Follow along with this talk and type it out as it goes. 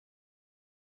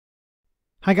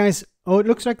Hi guys. Oh, it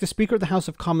looks like the Speaker of the House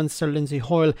of Commons, Sir Lindsay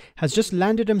Hoyle, has just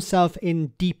landed himself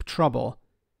in deep trouble.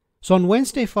 So on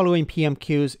Wednesday following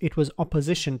PMQs, it was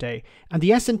Opposition Day, and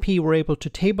the SNP were able to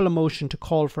table a motion to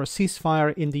call for a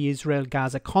ceasefire in the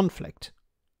Israel-Gaza conflict.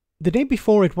 The day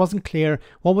before, it wasn't clear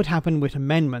what would happen with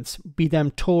amendments, be them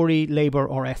Tory, Labour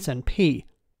or SNP.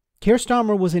 Keir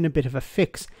Starmer was in a bit of a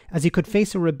fix, as he could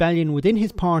face a rebellion within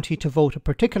his party to vote a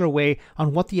particular way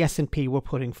on what the SNP were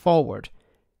putting forward.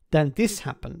 Then this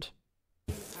happened.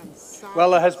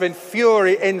 Well, there has been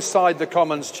fury inside the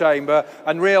Commons chamber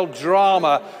and real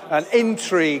drama and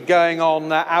intrigue going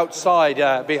on outside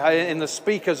in the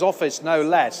Speaker's office, no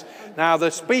less. Now,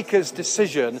 the Speaker's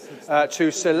decision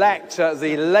to select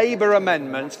the Labour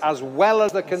amendment as well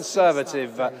as the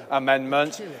Conservative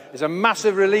amendment is a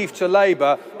massive relief to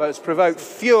Labour, but it's provoked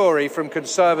fury from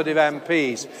Conservative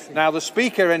MPs. Now, the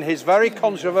Speaker, in his very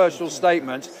controversial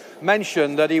statement,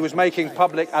 mentioned that he was making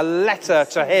public a letter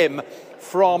to him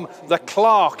from the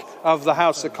clerk of the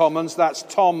House of Commons, that's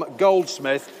Tom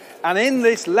Goldsmith. And in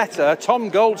this letter, Tom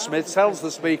Goldsmith tells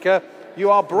the Speaker, you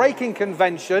are breaking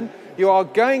convention, you are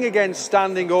going against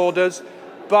standing orders,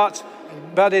 but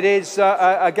it is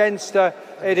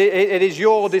it is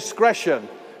your discretion.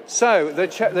 So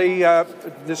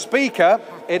the Speaker,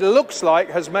 it looks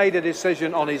like, has made a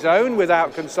decision on his own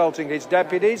without consulting his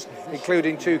deputies,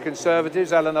 including two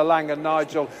Conservatives, Eleanor Lang and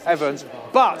Nigel Evans.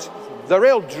 But the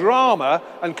real drama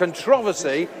and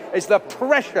controversy is the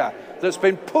pressure that's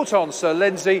been put on Sir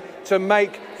Lindsay to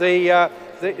make the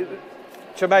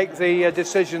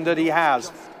decision that he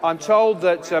has. I'm told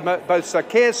that both Sir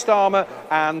Keir Starmer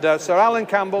and Sir Alan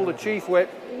Campbell, the Chief Whip,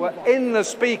 were in the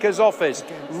Speaker's office,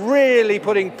 really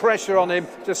putting pressure on him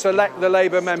to select the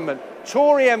Labour amendment.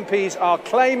 Tory MPs are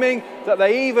claiming that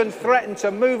they even threatened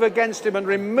to move against him and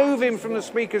remove him from the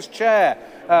Speaker's chair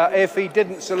if he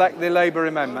didn't select the Labour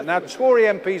amendment. Now, Tory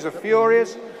MPs are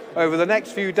furious. Over the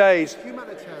next few days,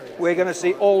 we're going to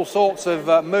see all sorts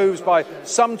of moves by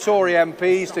some Tory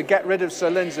MPs to get rid of Sir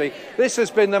Lindsay. This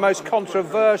has been the most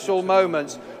controversial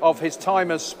moment of his time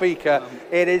as Speaker.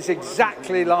 It is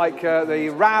exactly like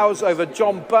the rows over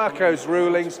John Bercow's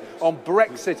rulings on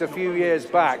Brexit a few years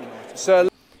back.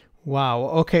 Wow,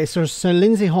 okay, so Sir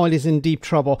Lindsay Hoyle is in deep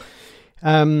trouble.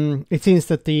 It seems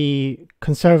that the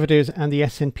Conservatives and the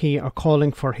SNP are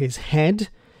calling for his head.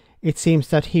 It seems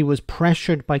that he was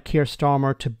pressured by Keir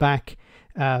Starmer to back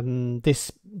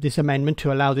this amendment,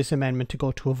 to allow this amendment to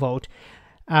go to a vote.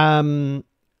 And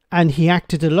he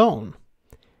acted alone.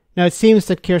 Now, it seems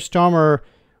that Keir Starmer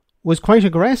was quite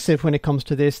aggressive when it comes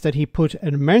to this, that he put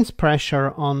an immense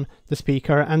pressure on the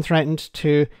Speaker and threatened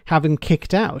to have him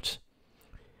kicked out.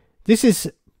 This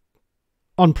is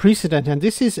unprecedented, and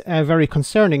this is very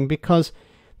concerning, because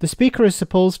the Speaker is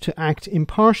supposed to act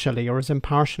impartially, or as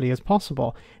impartially as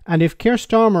possible. And if Keir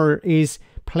Starmer is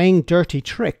playing dirty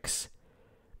tricks,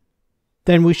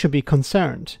 then we should be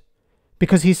concerned.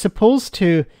 Because the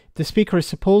Speaker is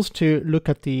supposed to look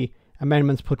at the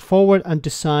amendments put forward and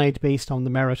decide based on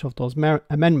the merit of those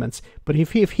amendments. But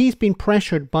if he's been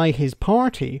pressured by his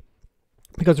party,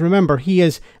 because remember, he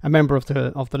is a member of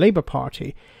the Labour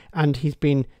Party, and he's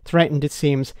been threatened, it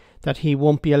seems, that he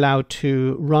won't be allowed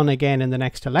to run again in the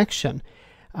next election.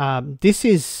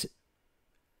 These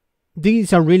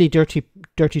are really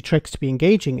dirty tricks to be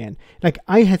engaging in. Like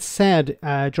I had said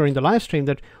during the live stream,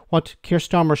 that what Keir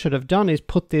Starmer should have done is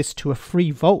put this to a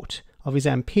free vote of his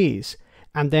MPs,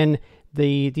 and then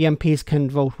the MPs can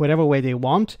vote whatever way they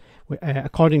want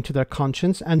according to their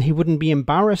conscience, and he wouldn't be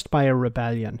embarrassed by a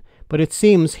rebellion. But it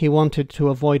seems he wanted to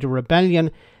avoid a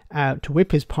rebellion, to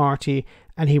whip his party,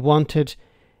 and he wanted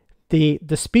the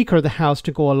Speaker of the House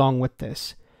to go along with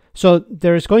this. So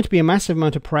there is going to be a massive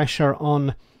amount of pressure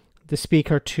on the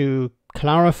Speaker to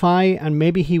clarify, and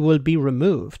maybe he will be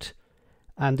removed.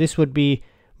 And this would be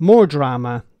more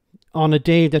drama on a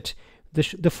day that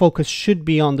the focus should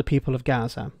be on the people of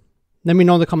Gaza. Let me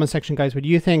know in the comment section, guys, what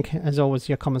you think. As always,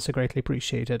 your comments are greatly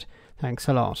appreciated. Thanks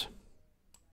a lot.